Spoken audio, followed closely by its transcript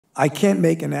I can't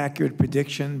make an accurate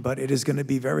prediction, but it is going to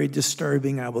be very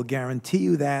disturbing. I will guarantee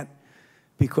you that,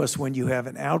 because when you have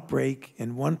an outbreak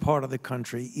in one part of the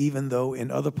country, even though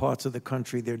in other parts of the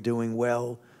country they're doing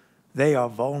well, they are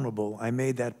vulnerable. I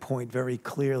made that point very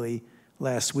clearly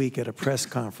last week at a press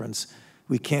conference.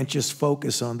 We can't just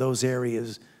focus on those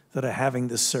areas that are having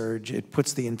the surge. It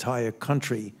puts the entire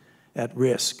country at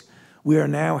risk. We are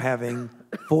now having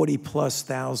 40+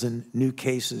 thousand new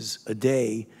cases a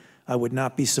day. I would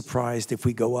not be surprised if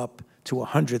we go up to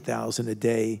 100,000 a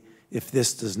day if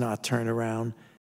this does not turn around.